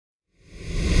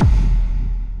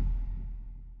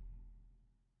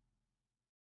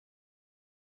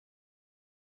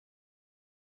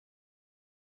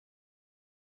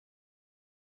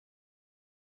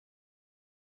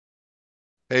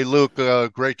Hey Luke,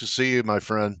 great to see you, my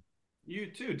friend. You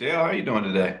too, Dale. How are you doing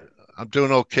today? I'm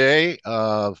doing okay.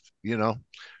 You know,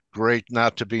 great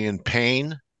not to be in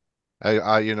pain.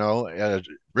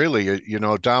 Really,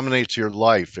 dominates your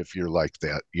life if you're like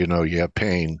that. You have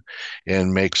pain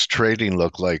and makes trading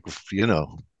look like, you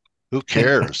know, who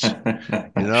cares?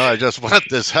 I just want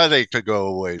this headache to go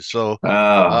away. So,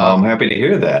 I'm um, happy to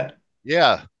hear that.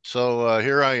 yeah. So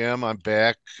here I am. I'm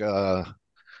back.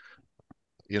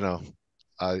 You know,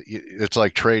 it's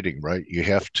like trading, right? You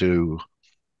have to.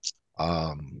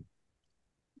 Um,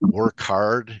 Work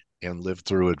hard and live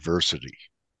through adversity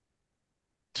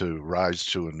to rise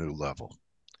to a new level.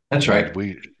 That's And right.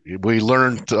 we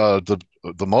learn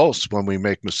the most when we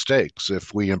make mistakes.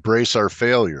 If we embrace our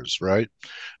failures, right?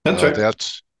 That's right.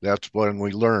 That's when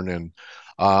we learn. And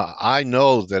I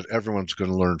know that everyone's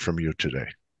going to learn from you today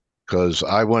because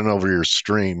I went over your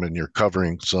stream and you're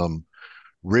covering some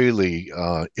really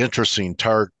interesting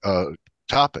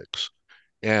topics.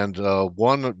 And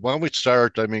why don't we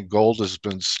start? I mean, gold has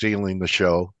been stealing the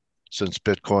show since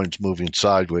Bitcoin's moving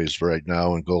sideways right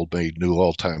now, and gold made new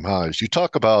all-time highs. You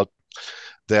talk about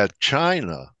that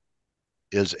China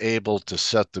is able to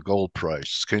set the gold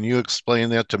price. Can you explain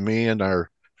that to me and our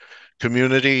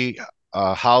community,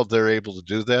 how they're able to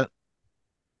do that?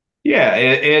 Yeah,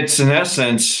 it's in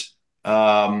essence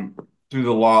um, through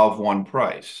the law of one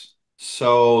price.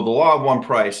 So the law of one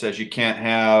price says you can't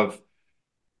have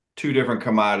two different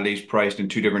commodities priced in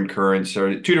two different currencies,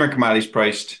 or two different commodities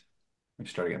priced. Let me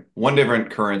start again. One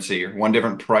different currency or one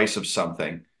different price of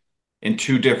something in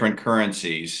two different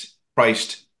currencies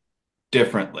priced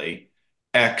differently.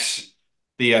 X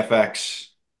the FX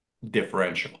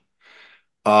differential.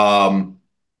 Um,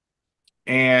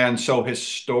 and so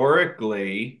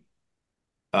historically,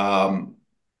 um,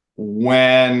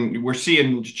 when we're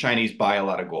seeing Chinese buy a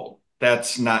lot of gold,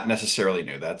 that's not necessarily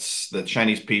new. That's the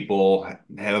Chinese people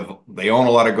they own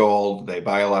a lot of gold, they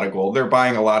buy a lot of gold. They're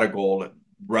buying a lot of gold,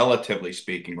 relatively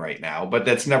speaking, right now, but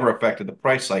that's never affected the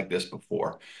price like this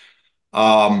before.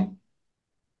 Um,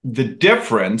 the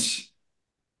difference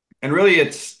And really,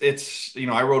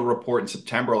 I wrote a report in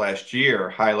September last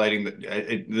year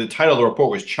highlighting the title of the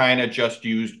report was China just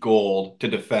used gold to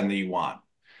defend the yuan.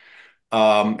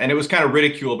 And it was kind of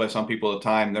ridiculed by some people at the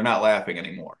time. They're not laughing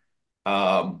anymore.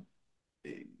 Um,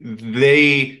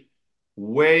 they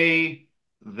way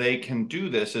they can do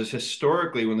this is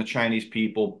historically when the Chinese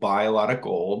people buy a lot of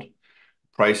gold,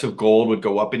 price of gold would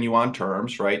go up in yuan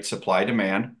terms, right? Supply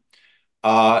demand.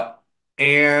 Uh,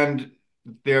 and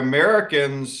the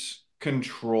Americans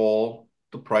control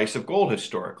the price of gold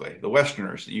historically, the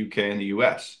Westerners, the UK and the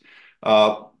US.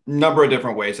 Number of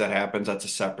different ways that happens. That's a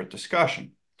separate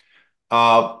discussion.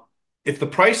 Uh, if the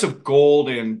price of gold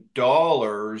in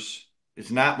dollars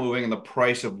is not moving and the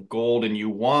price of gold in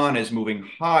yuan is moving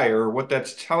higher, what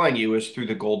that's telling you is through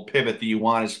the gold pivot, the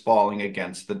yuan is falling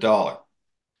against the dollar.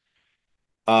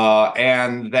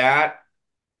 And that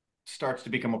starts to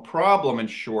become a problem in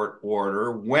short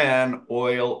order when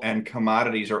oil and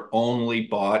commodities are only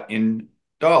bought in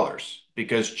dollars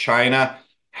because China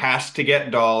has to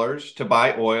get dollars to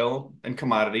buy oil and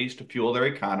commodities to fuel their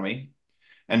economy.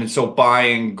 And so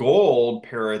buying gold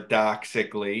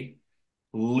paradoxically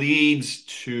leads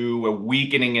to a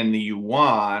weakening in the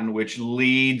yuan, which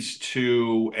leads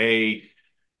to a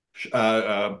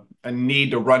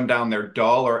need to run down their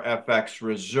dollar FX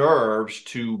reserves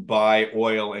to buy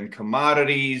oil and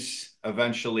commodities.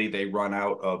 Eventually, they run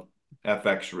out of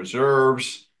FX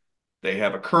reserves. They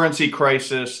have a currency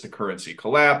crisis, the currency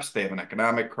collapse, they have an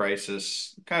economic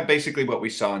crisis, kind of basically what we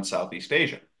saw in Southeast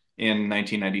Asia in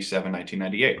 1997,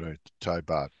 1998. Right, Thai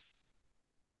baht.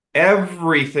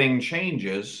 Everything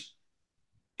changes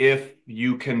if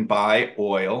you can buy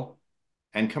oil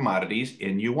and commodities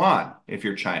in yuan if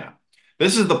you're China.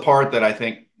 This is the part that I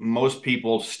think most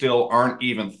people still aren't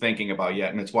even thinking about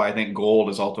yet. And it's why I think gold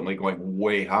is ultimately going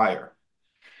way higher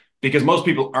because most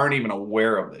people aren't even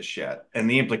aware of this yet and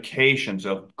the implications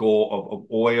of gold, of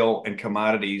oil and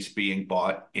commodities being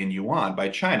bought in yuan by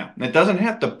China. And it doesn't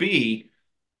have to be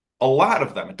a lot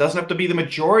of them. It doesn't have to be the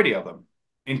majority of them.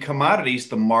 In commodities,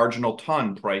 the marginal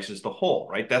ton price is the whole,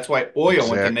 right? That's why oil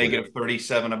went to Exactly. negative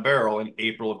 37 a barrel in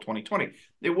April of 2020.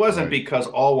 It wasn't Right. because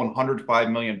all 105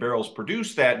 million barrels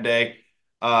produced that day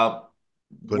uh,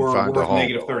 Couldn't were find a worth home.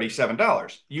 negative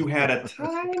 $37. You had a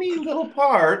tiny little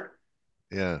part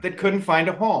Yeah. that couldn't find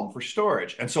a home for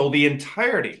storage. And so the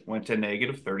entirety went to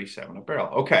negative 37 a barrel.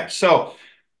 Okay, so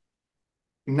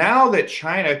now that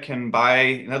China can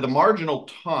buy, the marginal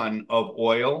ton of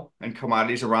oil and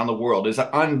commodities around the world is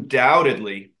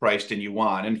undoubtedly priced in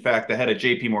yuan. In fact, the head of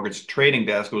JP Morgan's trading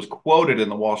desk was quoted in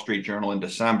the Wall Street Journal in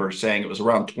December saying it was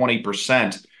around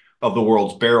 20% of the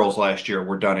world's barrels last year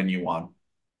were done in yuan.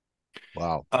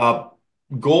 Wow. Uh,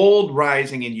 Gold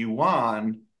rising in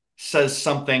yuan says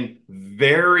something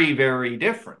very, very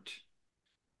different.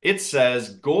 It says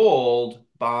gold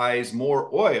buys more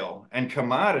oil and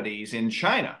commodities in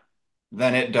China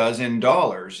than it does in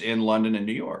dollars in London and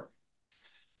New York.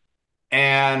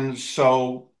 And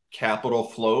so capital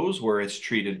flows where it's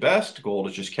treated best. Gold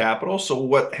is just capital. So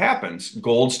what happens?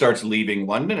 Gold starts leaving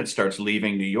London, it starts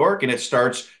leaving New York, and it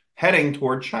starts heading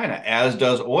toward China, as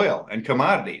does oil and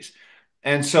commodities.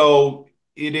 And so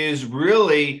it is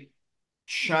really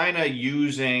China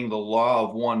using the law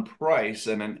of one price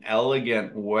in an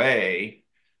elegant way.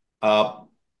 uh,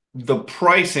 the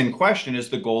price in question is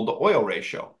the gold to oil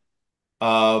ratio.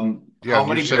 Yeah, How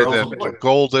and you many say barrels that of oil?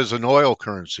 gold is an oil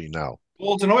currency now.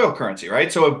 Gold's an oil currency,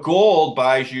 right? So if gold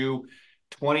buys you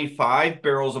 25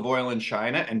 barrels of oil in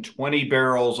China and 20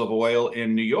 barrels of oil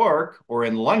in New York or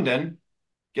in London,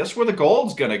 guess where the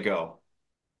gold's going to go?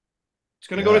 It's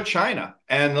going to go Yeah. to China.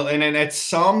 And then at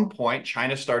some point,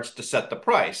 China starts to set the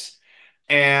price.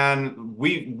 And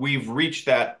we've reached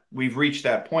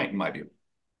that point in my view.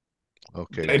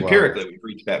 Okay. Well, Empirically, we've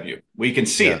reached that view. We can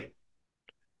see yeah. it.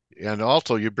 And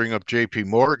also, you bring up JP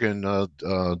Morgan.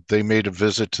 They made a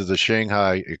visit to the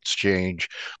Shanghai Exchange,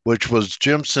 which was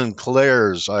Jim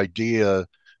Sinclair's idea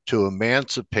to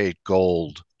emancipate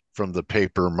gold from the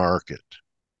paper market.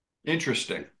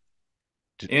 Interesting.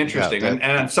 Yeah, Interesting.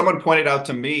 And someone pointed out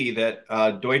to me that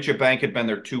Deutsche Bank had been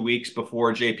there 2 weeks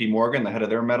before JP Morgan, the head of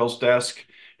their metals desk,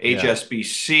 yeah,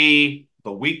 HSBC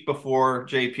the week before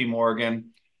JP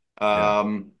Morgan. yeah.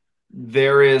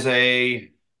 There is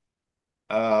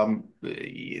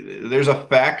there's a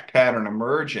fact pattern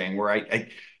emerging where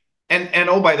and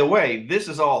oh, by the way, this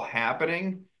is all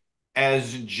happening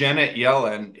as Janet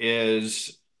Yellen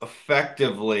is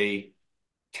effectively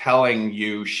telling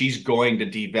you she's going to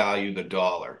devalue the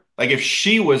dollar. Like if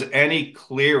she was any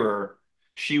clearer,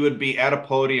 she would be at a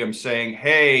podium saying,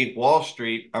 "Hey, Wall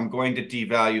Street, I'm going to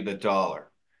devalue the dollar."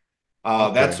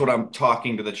 That's Okay. what I'm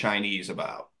talking to the Chinese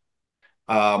about.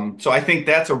 So I think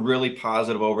that's a really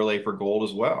positive overlay for gold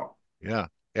as well. Yeah.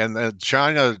 And then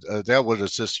China, that would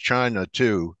assist China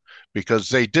too, because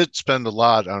they did spend a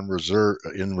lot on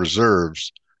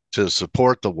reserves to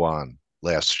support the yuan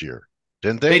last year,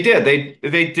 didn't They they? did.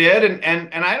 They did,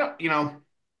 and I don't,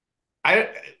 I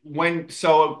when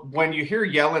you hear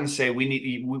Yellen say we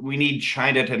need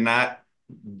China to not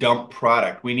dump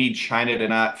product, we need China to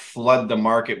not flood the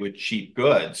market with cheap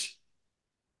goods.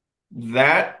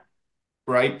 That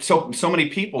right? So many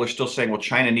people are still saying, well,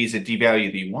 China needs to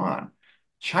devalue the yuan.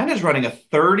 China's running a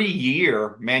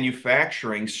 30-year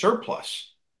manufacturing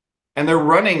surplus, and they're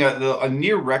running a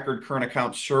near record current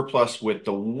account surplus with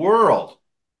the world.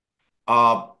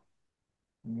 Uh,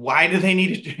 why do they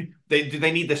need it? Do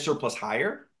they need the surplus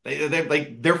higher?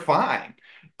 They're fine.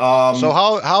 So Um,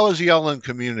 how is Yellen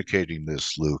communicating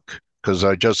this, Luke? Because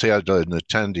I just had an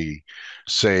attendee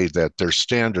say that their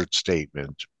standard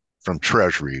statement from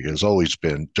Treasury has always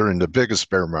been during the biggest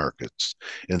bear markets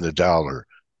in the dollar,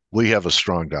 we have a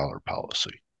strong dollar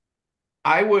policy.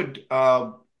 I would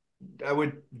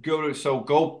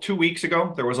go 2 weeks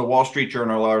ago. There was a Wall Street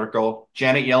Journal article.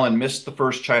 Janet Yellen missed the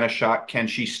first China shock. Can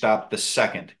she stop the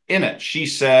second? In it, she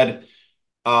said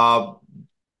uh,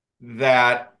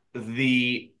 that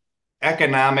the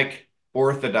economic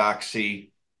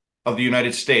orthodoxy of the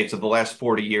United States of the last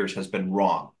 40 years has been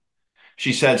wrong.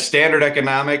 She said standard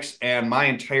economics, and my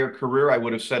entire career, I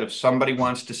would have said if somebody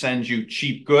wants to send you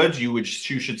cheap goods, you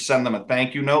should send them a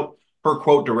thank you note. Her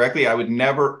quote directly, I would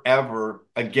never, ever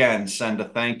again send a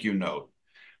thank you note.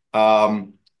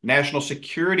 Um, National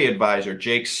Security Advisor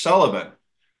Jake Sullivan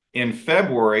in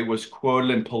February was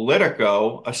quoted in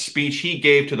Politico, a speech he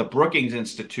gave to the Brookings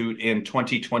Institute in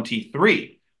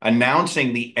 2023,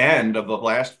 announcing the end of the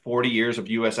last 40 years of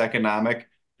U.S. economic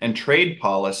and trade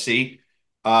policy,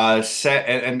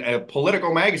 and a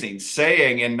political magazine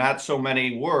saying in not so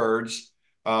many words,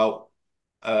 uh,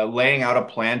 laying out a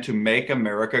plan to make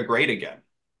America great again.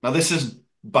 Now, this is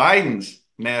Biden's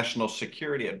national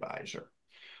security advisor.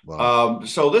 Wow.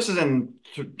 So this is in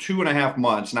 2.5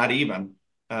 months, not even.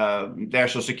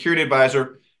 National Security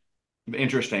Advisor,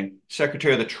 interesting.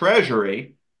 Secretary of the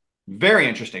Treasury, very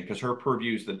interesting because her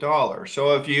purview is the dollar.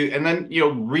 So if you and then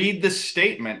read the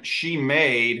statement she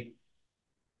made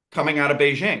coming out of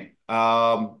Beijing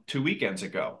 2 weekends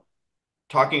ago.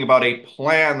 talking about a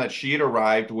plan that she had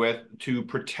arrived with to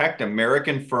protect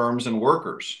American firms and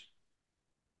workers.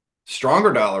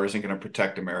 Stronger dollar isn't going to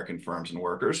protect American firms and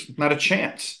workers. Not a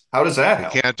chance. How does that They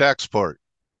help? can't export.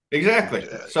 Exactly.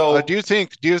 Do So, you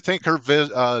think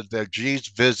that G's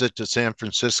visit to San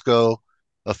Francisco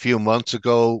a few months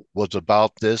ago was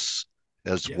about this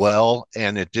as yes. well,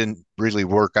 and it didn't really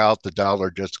work out? The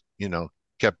dollar just,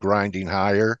 kept grinding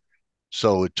higher,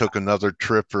 so it took another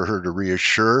trip for her to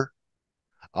reassure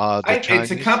the It's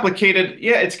a Chinese. complicated,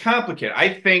 yeah, it's complicated. I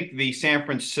think the San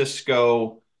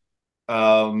Francisco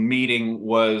meeting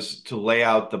was to lay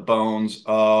out the bones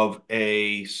of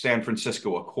a San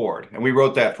Francisco Accord. And we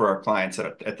wrote that for our clients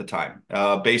at the time.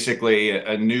 Basically,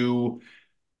 a new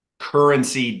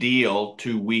currency deal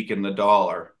to weaken the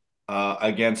dollar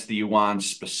against the yuan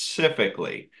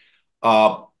specifically.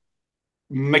 Uh,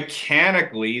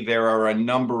 Mechanically, there are a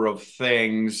number of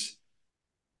things.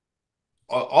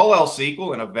 All else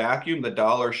equal, in a vacuum, the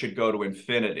dollar should go to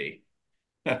infinity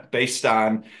based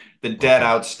on the debt Okay.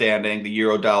 outstanding, the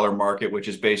euro dollar market, which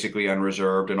is basically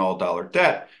unreserved and all dollar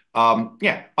debt.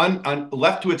 Yeah,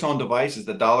 left to its own devices,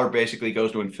 the dollar basically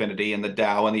goes to infinity, and the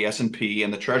Dow and the S&P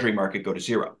and the Treasury market go to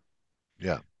zero.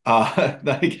 Yeah.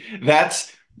 Like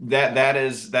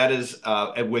that is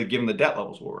with given the debt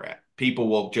levels where we're at. People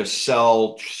will just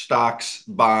sell stocks,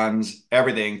 bonds,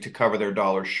 everything to cover their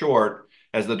dollar short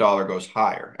as the dollar goes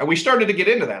higher. And we started to get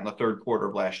into that in the third quarter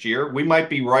of last year. We might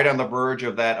be right on the verge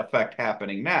of that effect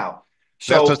happening now.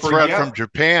 That's a So for threat from yet,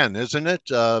 Japan, isn't it?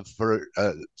 For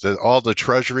all the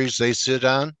treasuries they sit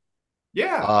on,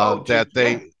 yeah, oh, that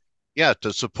yeah, yeah,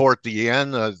 to support the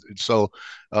yen.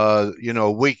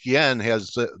 Weak yen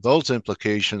has those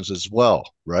implications as well,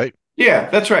 right? yeah,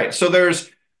 that's right. So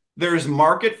there's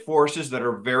market forces that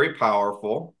are very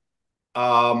powerful.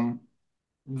 Um,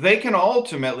 they can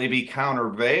ultimately be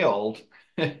countervailed.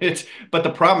 But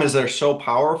the problem is they're so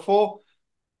powerful,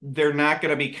 they're not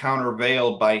going to be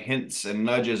countervailed by hints and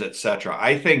nudges, etc.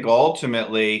 I think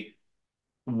ultimately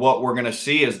what we're going to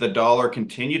see is the dollar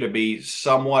continue to be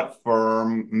somewhat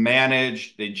firm,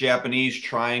 managed, the Japanese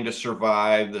trying to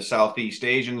survive, the Southeast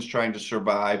Asians trying to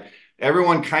survive,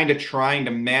 everyone kind of trying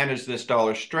to manage this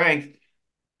dollar strength.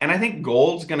 And I think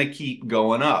gold's going to keep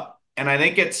going up. And I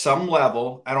think at some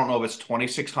level, I don't know if it's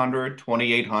 2,600,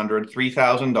 2,800,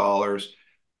 $3,000,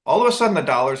 all of a sudden the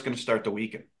dollar is going to start to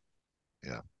weaken.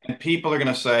 Yeah. And people are going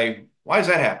to say, why is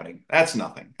that happening? That's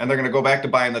nothing. And they're going to go back to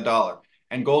buying the dollar.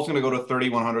 And gold's going to go to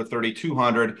 3,100,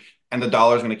 3,200, and the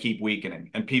dollar is going to keep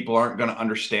weakening. And people aren't going to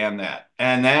understand that.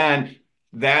 And then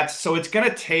so it's going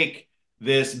to take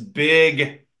this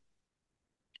big,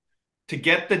 to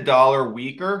get the dollar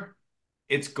weaker,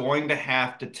 it's going to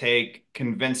have to take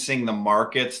convincing the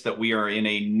markets that we are in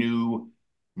a new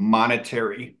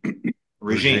monetary regime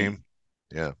Regime.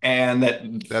 Yeah. and that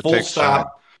That full takes time.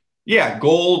 stop. Yeah,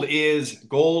 gold.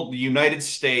 The United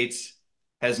States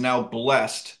has now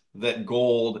blessed that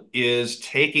gold is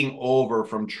taking over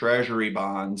from treasury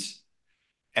bonds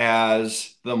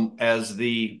as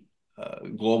the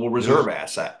global New reserve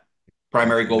asset,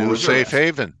 primary global new reserve safe asset.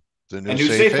 haven. The A new new safe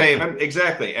safe haven. haven,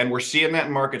 exactly. And we're seeing that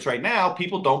in markets right now.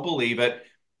 People don't believe it.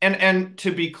 And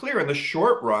to be clear, in the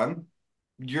short run,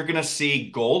 you're going to see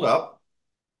gold up.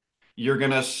 You're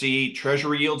going to see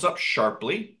treasury yields up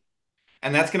sharply.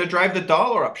 And that's going to drive the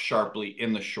dollar up sharply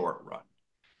in the short run.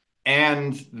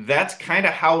 And that's kind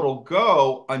of how it'll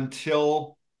go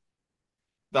until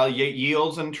the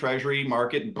yields and treasury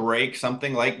market break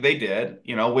something like they did.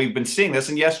 We've been seeing this.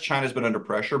 And yes, China's been under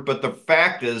pressure. But the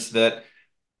fact is that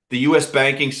the U.S.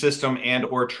 banking system and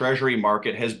or treasury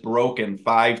market has broken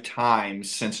 5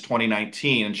 times since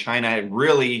 2019, and China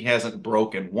really hasn't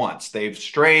broken once. They've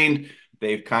strained,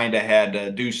 they've kind of had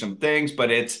to do some things,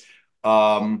 but it's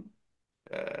if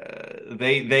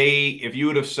you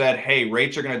would have said, "Hey,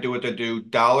 rates are going to do what they do,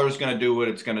 dollar's going to do what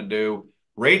it's going to do,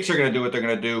 rates are going to do what they're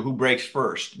going to do. Who breaks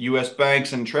first? U.S.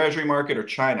 banks and treasury market or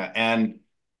China?" And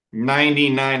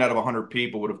 99 out of 100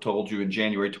 people would have told you in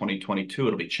January 2022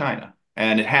 it'll be China,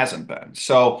 and it hasn't been.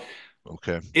 So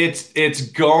Okay.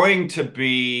 it's going to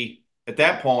be at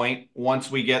that point, once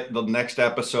we get the next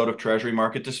episode of Treasury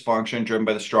market dysfunction driven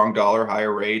by the strong dollar,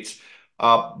 higher rates,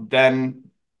 then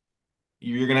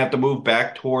you're going to have to move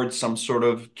back towards some sort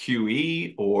of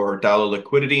QE or dollar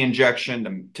liquidity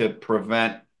injection to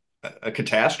prevent a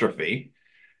catastrophe.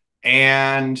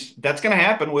 And that's going to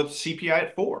happen with CPI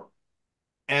at 4,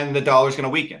 and the dollar's going to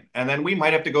weaken. And then we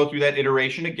might have to go through that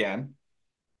iteration again,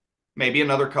 maybe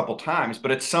another couple times.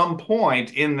 But at some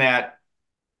point in that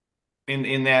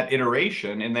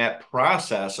iteration, in that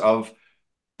process of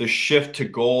the shift to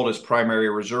gold as primary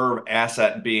reserve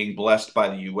asset being blessed by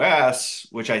the US,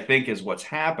 which I think is what's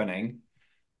happening,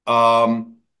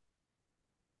 um,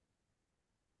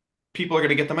 people are going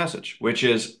to get the message, which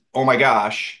is, oh my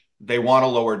gosh, they want a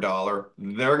lower dollar.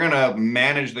 They're going to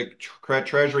manage the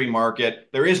treasury market.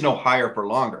 There is no higher for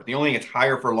longer. The only thing that's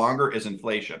higher for longer is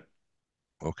inflation.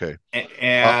 Okay. Uh,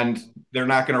 And they're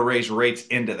not going to raise rates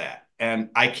into that. And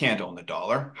I can't own the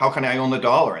dollar. How can I own the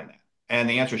dollar in that? And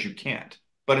the answer is you can't.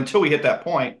 But until we hit that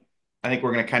point, I think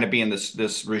we're going to kind of be in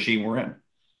this regime we're in.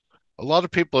 a lot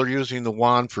of people are using the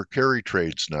yuan for carry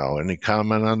trades now. Any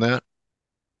comment on that?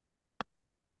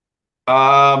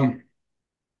 Um,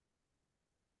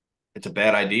 it's a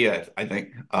bad idea, I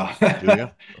think. Do you?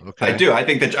 I Okay. do. I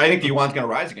think the yuan's going to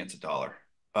rise against the dollar.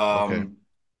 Okay.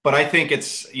 But I think I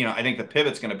think the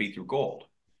pivot's going to be through gold.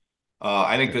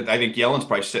 Okay. I think Yellen's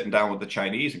probably sitting down with the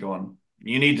Chinese and going,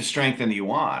 you need to strengthen the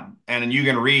yuan. And then you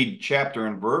can read chapter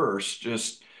and verse,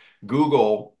 just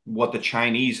Google what the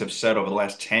Chinese have said over the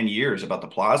last 10 years about the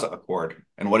Plaza Accord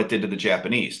and what it did to the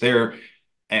Japanese.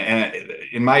 And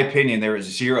in my opinion, there is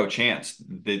zero chance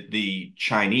that the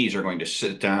Chinese are going to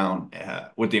sit down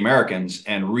with the Americans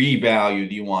and revalue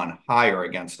the yuan higher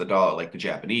against the dollar like the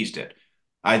Japanese did.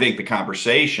 I think the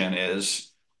conversation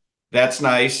is that's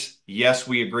nice. Yes,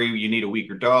 we agree you need a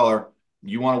weaker dollar.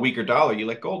 You want a weaker dollar, you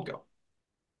let gold go.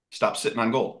 Stop sitting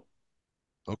on gold.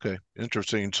 Okay.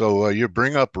 Interesting. So you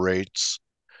bring up rates,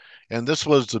 and this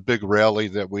was the big rally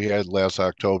that we had last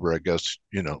October. I guess,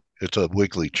 it's a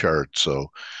weekly chart, so it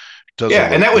Yeah, doesn't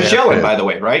and look that was that Yellen, bad. by the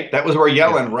way, right? That was where Yeah.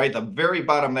 Yellen, right? The very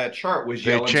bottom of that chart was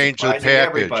They Yellen changed the surprising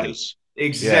everybody. packages. Yeah.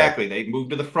 Exactly. They moved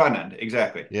to the front end.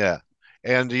 Exactly. Yeah.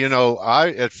 And,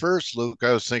 at first, Luke,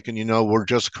 I was thinking, we're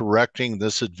just correcting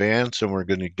this advance and we're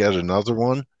going to get another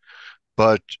one.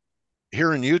 But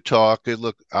hearing you talk,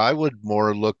 I would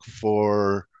more look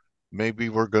for maybe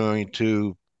we're going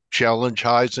to challenge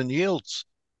highs and yields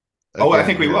Oh, I again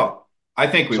think we here. will. I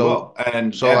think we So, will.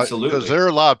 And because absolutely. there are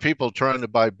a lot of people trying to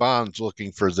buy bonds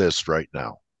looking for this right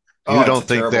now. Oh, You it's a don't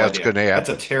think terrible that's idea. going to That's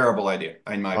a happen? terrible idea,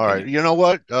 in my All right. opinion. You know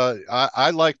what?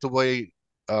 I like the way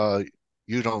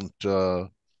you don't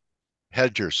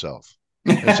hedge yourself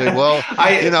and say, well,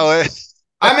 you I know,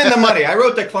 I'm in the money. I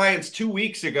wrote the clients 2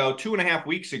 weeks ago, 2.5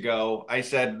 weeks ago. I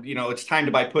said, it's time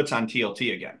to buy puts on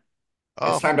TLT again.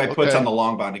 It's oh, time to buy puts on okay. the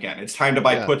long bond again. It's time to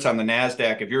buy Yeah. puts on the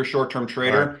NASDAQ. If you're a short-term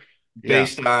All right. trader, Yeah.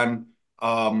 based on,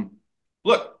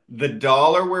 look, the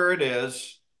dollar where it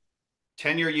is,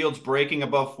 10-year yields breaking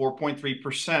above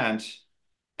 4.3%,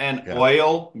 and Yeah.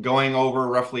 oil going over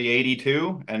roughly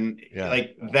 82. And Yeah.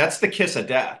 like, that's the kiss of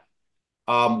death.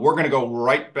 We're going to go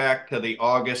right back to the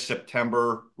August,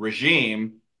 September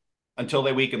regime until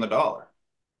they weaken the dollar.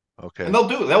 And Okay.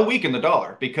 they'll weaken the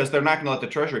dollar because they're not going to let the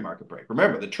treasury market break.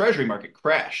 Remember, the treasury market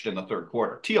crashed in the third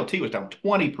quarter. TLT was down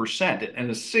 20% in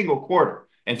a single quarter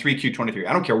in 3Q23.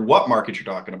 I don't care what market you're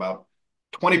talking about.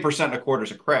 20% in a quarter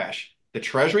is a crash. The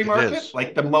treasury It market, is.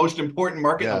 like the most important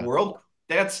market in the Yeah. world,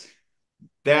 that's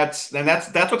what's going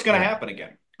to Yeah. happen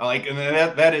again. Like, and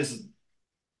that is,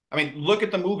 I mean, look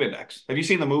at the move index. Have you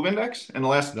seen the move index in the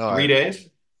last No, 3 days?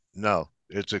 no,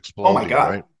 it's Oh my exploding, God.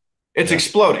 right? It's Yeah.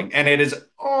 exploding. And it is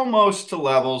almost to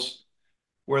levels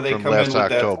where they From come in last with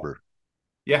that. October.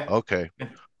 Yeah. Okay.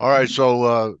 All right.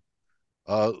 So,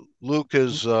 Luke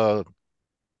is uh,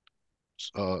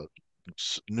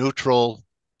 neutral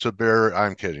to bear.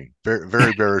 I'm kidding. Very,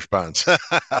 very bearish bonds. Yeah.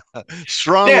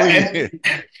 Strongly. And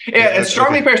yeah, it's Okay.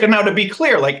 strongly paired. Now, to be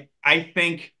clear, like, I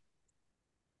think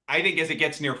as it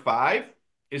gets near five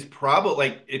is probably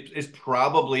like it is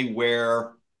probably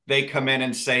where they come in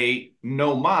and say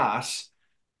no mas.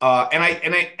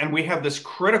 And we have this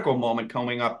critical moment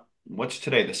coming up. What's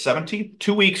today? The 17th?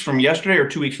 2 weeks from yesterday or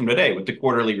 2 weeks from today with the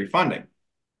quarterly refunding.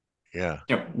 Yeah.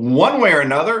 One way or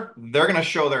another, they're going to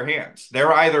show their hands.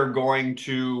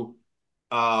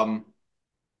 Um,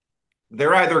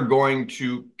 they're either going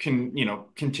to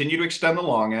continue to extend the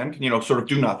long end, sort of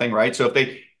do nothing, right? So if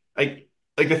they like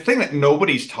the thing that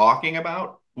nobody's talking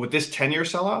about with this 10-year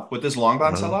sell-off, with this long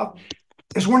bond Uh-huh. sell-off,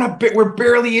 is we're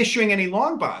barely issuing any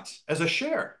long bonds as a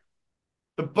share.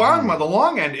 The Mm.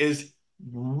 long end is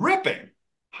ripping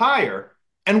higher,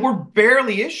 and we're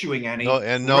barely issuing No, any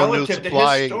and no new relative to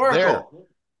supply there. historical.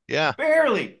 Yeah.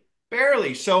 Barely,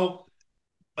 barely. So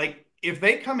like if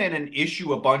they come in and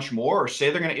issue a bunch more or say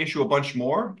they're going to issue a bunch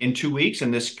more in 2 weeks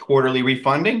in this quarterly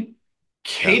refunding,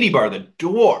 Yeah. Katie bar the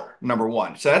door, number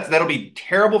one. So that'll be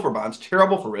terrible for bonds,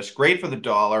 terrible for risk, great for the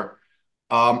dollar.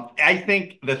 I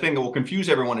think the thing that will confuse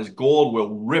everyone is gold will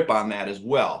rip on that as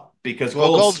well because Well,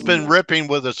 gold's gold's been ripping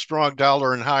with a strong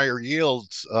dollar and higher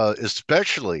yields,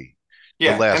 especially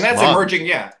the yeah, and last that's month. emerging.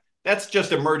 Yeah, that's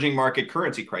just emerging market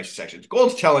currency crisis actions.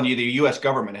 Gold's telling you the U.S.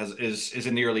 government is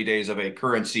in the early days of a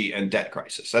currency and debt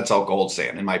crisis. That's all gold's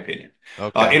saying, in my opinion.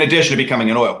 Okay. In addition to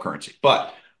becoming an oil currency,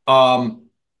 but um,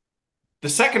 the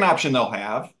second option they'll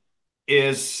have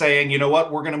is saying, you know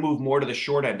what, we're going to move more to the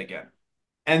short end again.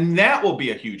 And that will be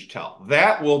a huge tell.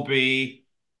 That will be,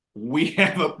 we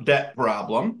have a debt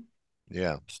problem,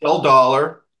 Yeah. sell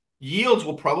dollar. Yields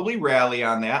will probably rally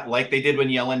on that, like they did when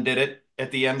Yellen did it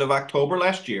at the end of October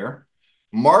last year.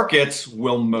 Markets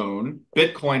will moon,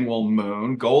 Bitcoin will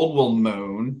moon, gold will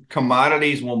moon,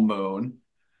 commodities will moon.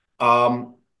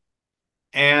 Um,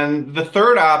 and the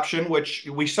third option, which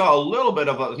we saw a little bit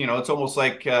of a, it's almost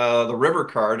like the river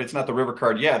card. It's not the river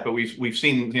card yet, but we've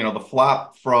seen, the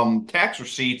flop from tax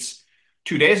receipts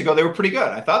 2 days ago. They were pretty good.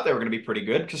 I thought they were going to be pretty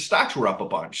good because stocks were up a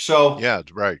bunch. So Yeah.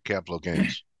 Right. Capital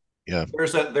gains. Yeah.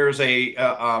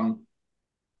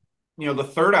 the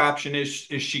third option is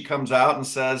she comes out and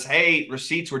says, "Hey,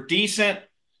 receipts were decent.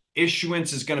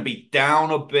 Issuance is going to be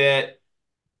down a bit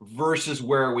versus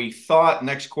where we thought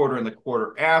next quarter and the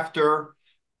quarter after."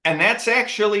 And that's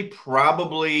actually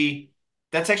probably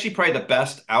the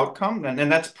best outcome.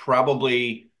 And that's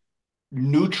probably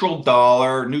neutral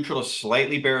to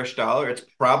slightly bearish dollar. It's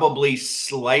probably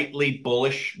slightly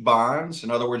bullish bonds.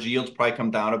 In other words, yields probably come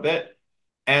down a bit.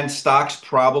 And stocks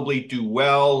probably do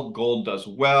well. Gold does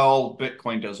well.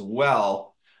 Bitcoin does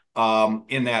well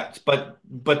in that. But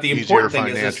the Easier important thing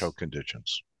is financial this,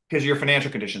 conditions. because your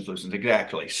financial conditions loosens.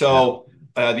 Exactly. Yeah. So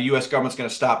the U.S. government's going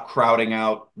to stop crowding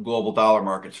out global dollar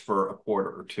markets for a quarter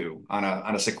or two on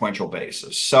a sequential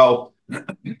basis. So,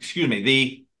 excuse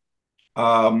me.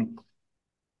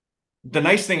 The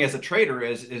nice thing as a trader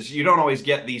is you don't always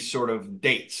get these sort of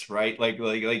dates, right? Like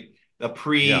Yeah.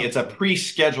 it's a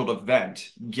pre-scheduled event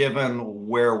given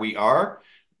where we are.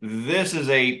 This is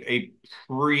a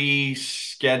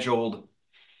pre-scheduled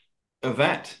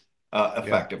event, Yeah.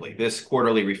 effectively, this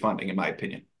quarterly refunding, in my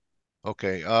opinion.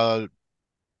 Okay.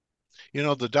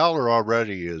 The dollar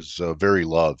already is very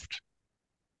loved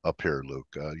up here,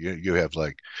 Luke. You have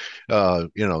like,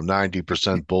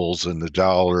 90% bulls in the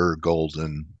dollar, gold,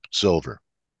 and silver.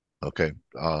 Okay.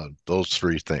 Those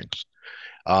three things.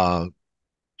 Uh,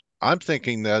 I'm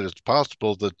thinking that it's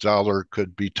possible that dollar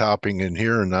could be topping in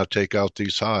here and not take out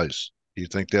these highs. Do you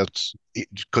think could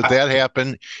I, that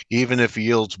happen even if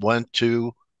yields went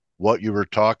to what you were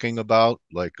talking about,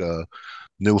 like a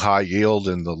new high yield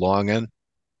in the long end?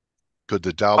 Could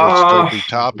the dollar still uh, be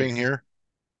topping here?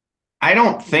 I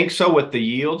don't think so with the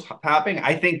yields topping.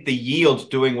 I think the yields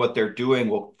doing what they're doing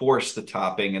will force the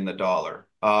topping in the dollar.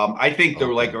 I think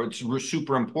they're like Okay. it's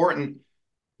super important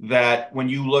that when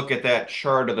you look at that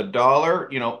chart of the dollar,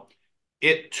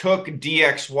 it took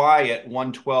DXY at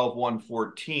 112,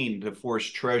 114 to force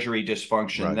Treasury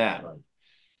dysfunction Right. then.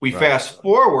 We Right. fast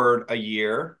forward a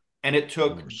year, and it And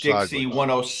took we're Dixie sideways.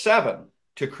 107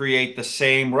 to create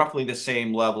roughly the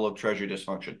same level of Treasury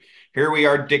dysfunction. Here we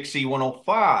are, Dixie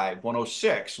 105,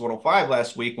 106, 105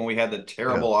 last week when we had the Yeah.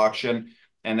 terrible auction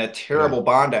and that Yeah. terrible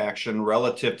bond action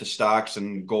relative to stocks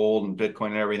and gold and Bitcoin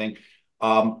and everything.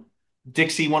 Um,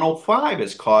 Dixie 105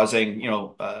 is causing,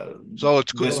 So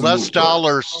it's this less move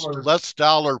to less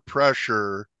dollar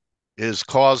pressure is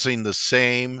causing the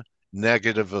same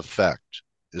negative effect.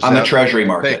 Is on the that Treasury the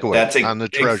market. takeaway That's on the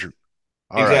treasury?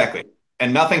 All right. exactly.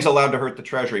 And nothing's allowed to hurt the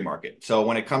Treasury market. So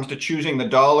when it comes to choosing the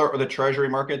dollar or the Treasury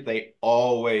market, they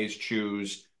always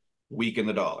choose weaken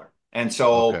the dollar. And Okay.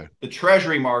 so the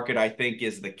Treasury market, I think,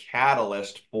 is the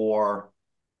catalyst for,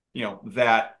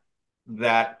 that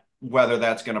whether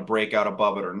that's going to break out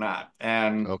above it or not.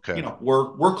 And Okay.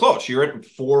 we're close. You're at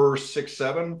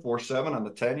 4.67, 4.7 on the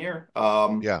 10 year.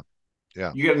 Yeah.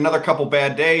 Yeah. You get another couple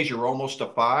bad days, you're almost to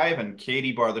 5, and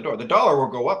Katie bar the door. The dollar will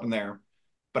go up in there,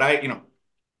 but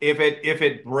if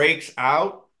it breaks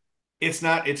out, it's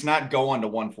not going to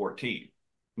 114,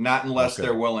 not unless Okay.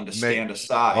 they're willing to May, stand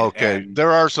aside. okay. And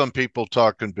There are some people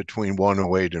talking between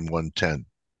 108 and 110.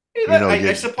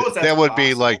 I suppose that's That would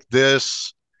be like possible.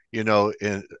 this,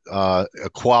 in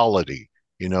equality.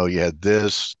 You had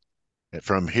this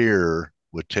from here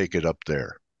would take it up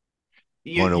there.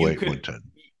 You 108, could, 110.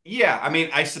 yeah. I mean,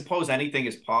 I suppose anything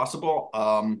is possible.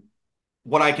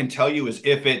 What I can tell you is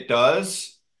if it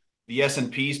does, the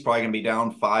S&P is probably going to be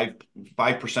down five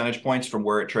percentage points from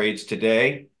where it trades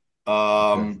today,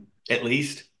 Okay. at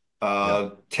least. Yeah.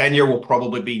 10 year will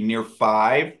probably be near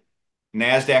 5.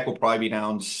 Nasdaq will probably be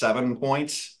down 7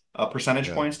 points, percentage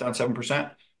Yeah. points, down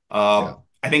 7%. Yeah.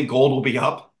 I think gold will be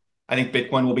up. I think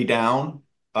Bitcoin will be down.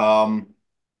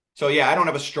 So yeah, I don't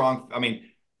have a strong. I mean,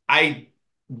 I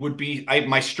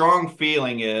my strong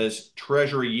feeling is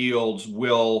Treasury yields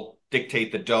will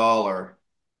dictate the dollar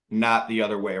not the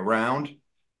other way around.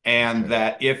 And Okay.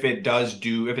 that if it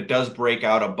does break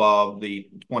out above the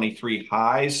 23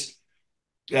 highs,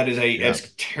 Yeah.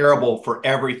 it's terrible for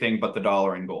everything but the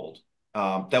dollar and gold.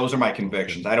 Those are my Okay.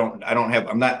 convictions. I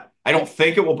don't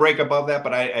think it will break above that,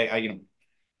 but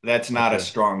that's not a Okay.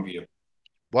 strong view.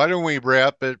 Why don't we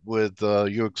wrap it with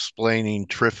you explaining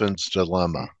Triffin's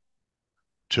dilemma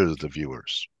to the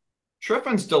viewers?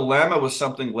 Triffin's dilemma was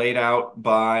something laid out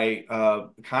by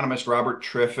economist Robert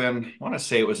Triffin. I want to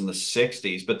say it was in the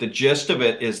 60s, but the gist of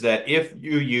it is that if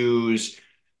you use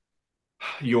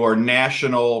your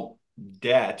national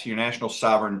debt, your national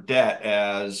sovereign debt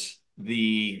as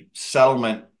the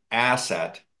settlement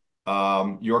asset,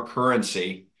 your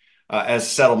currency as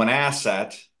settlement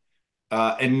asset,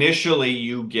 initially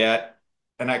you get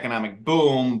an economic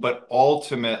boom, but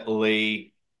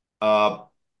ultimately uh,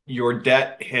 your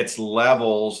debt hits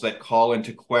levels that call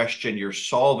into question your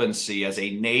solvency as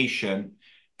a nation,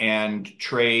 and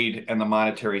trade and the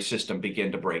monetary system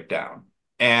begin to break down.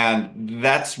 And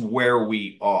that's where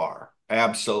we are.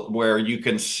 Absolutely, where you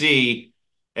can see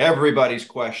everybody's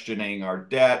questioning our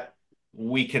debt.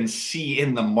 We can see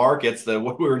in the markets that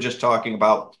what we were just talking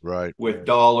about Right. with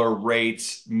dollar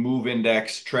rates, move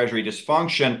index, treasury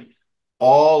dysfunction,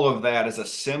 all of that is a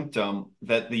symptom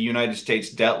that the United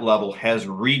States debt level has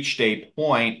reached a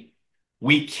point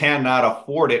we cannot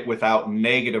afford it without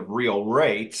negative real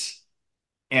rates.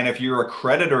 And if you're a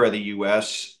creditor of the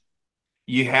US,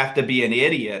 you have to be an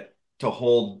idiot to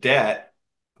hold debt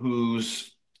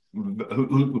who's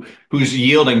who's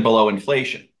yielding below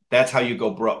inflation. That's how you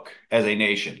go broke as a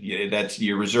nation. That's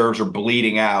your reserves are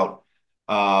bleeding out,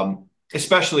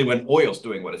 especially when oil's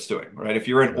doing what it's doing, right? If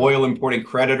you're an Yeah. oil importing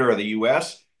creditor of the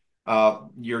U.S.,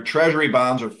 your treasury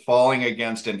bonds are falling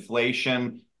against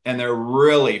inflation, and they're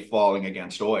really falling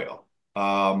against oil.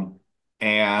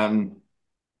 And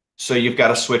so you've got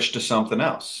to switch to something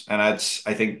else. And I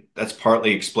think that's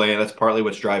partly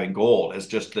what's driving gold is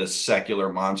just this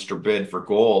secular monster bid for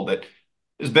gold that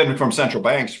has been from central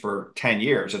banks for 10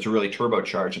 years. It's really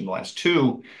turbocharged in the last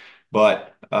two.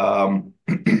 But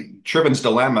Triffin's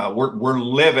dilemma, We're we're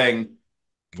living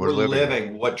it.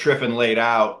 living what Triffin laid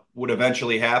out would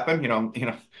eventually happen.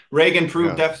 Reagan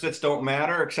proved Yeah. deficits don't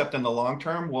matter except in the long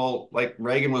term. Well, like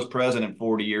Reagan was president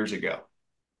 40 years ago.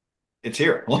 It's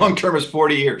here. Yeah. Long term is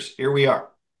 40 years. Here we are.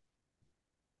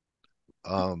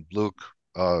 Luke,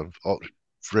 oh,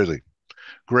 really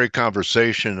great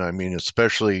conversation. I mean,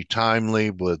 especially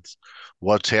timely with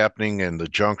what's happening and the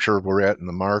juncture we're at in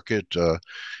the market.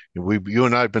 You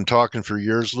and I have been talking for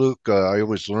years, Luke. I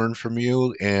always learn from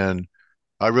you, and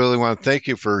I really want to thank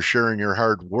you for sharing your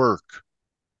hard work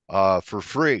for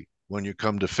free when you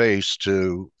come to face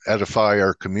to edify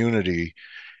our community.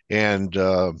 And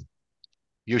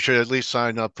you should at least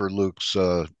sign up for Luke's,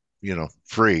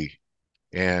 free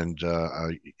and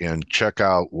check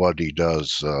out what he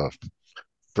does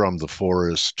from the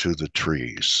forest to the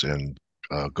trees. And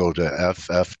go to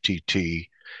FFTT-LLC.com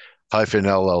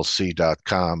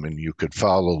and you could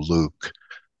follow Luke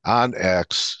on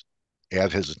X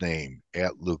at his name,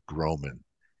 at Luke Gromen.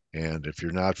 And if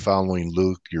you're not following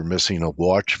Luke, you're missing a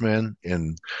watchman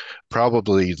in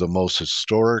probably the most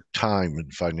historic time in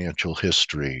financial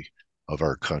history of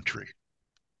our country.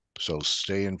 So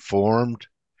stay informed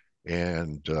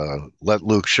and let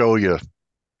Luke show you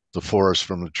the forest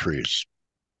from the trees.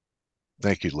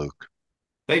 Thank you, Luke.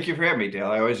 Thank you for having me, Dale.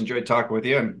 I always enjoyed talking with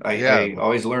you, and Yeah, I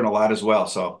always learn a lot as well.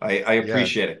 So I yeah,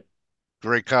 appreciate it.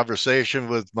 great conversation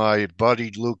with my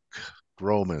buddy Luke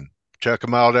Gromen. Check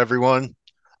him out, everyone.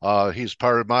 He's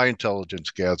part of my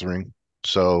intelligence gathering.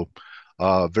 So,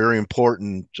 very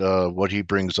important what he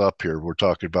brings up here. We're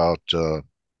talking about,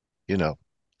 you know,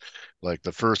 like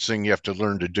the first thing you have to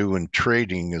learn to do in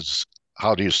trading is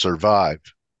how do you survive?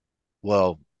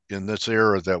 Well, in this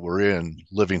era that we're in,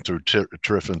 living through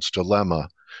Triffin's dilemma,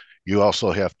 you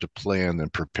also have to plan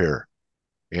and prepare.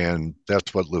 And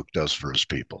that's what Luke does for his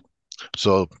people.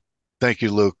 So thank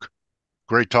you, Luke.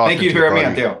 Great Thank talking you to for you, having me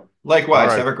on, buddy. Dale. All Likewise.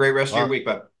 right. Have a great rest of your Uh, week,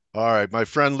 bud. all right. My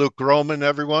friend Luke Gromen,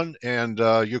 everyone. And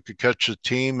you could catch the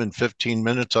team in 15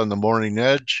 minutes on the morning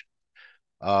edge.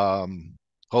 Um,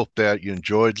 hope that you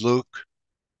enjoyed Luke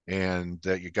and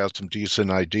that you got some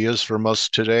decent ideas from us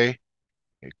today.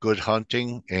 Good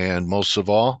hunting. And most of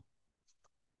all,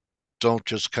 don't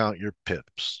just count your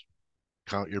pips,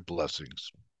 count your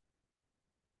blessings.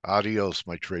 Adios,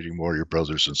 my trading warrior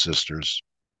brothers and sisters.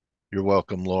 You're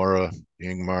welcome, Laura,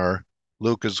 Ingmar.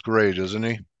 Luke is great, isn't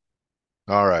he?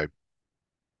 All right.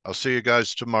 I'll see you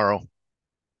guys tomorrow.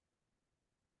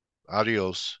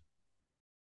 Adios.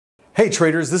 Hey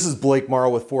traders, this is Blake Morrow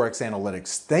with Forex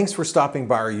Analytix. Thanks for stopping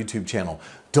by our YouTube channel.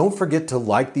 Don't forget to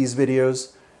like these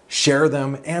videos, share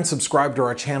them, and subscribe to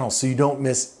our channel so you don't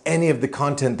miss any of the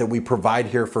content that we provide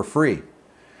here for free.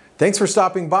 Thanks for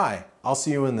stopping by. I'll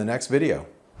see you in the next video.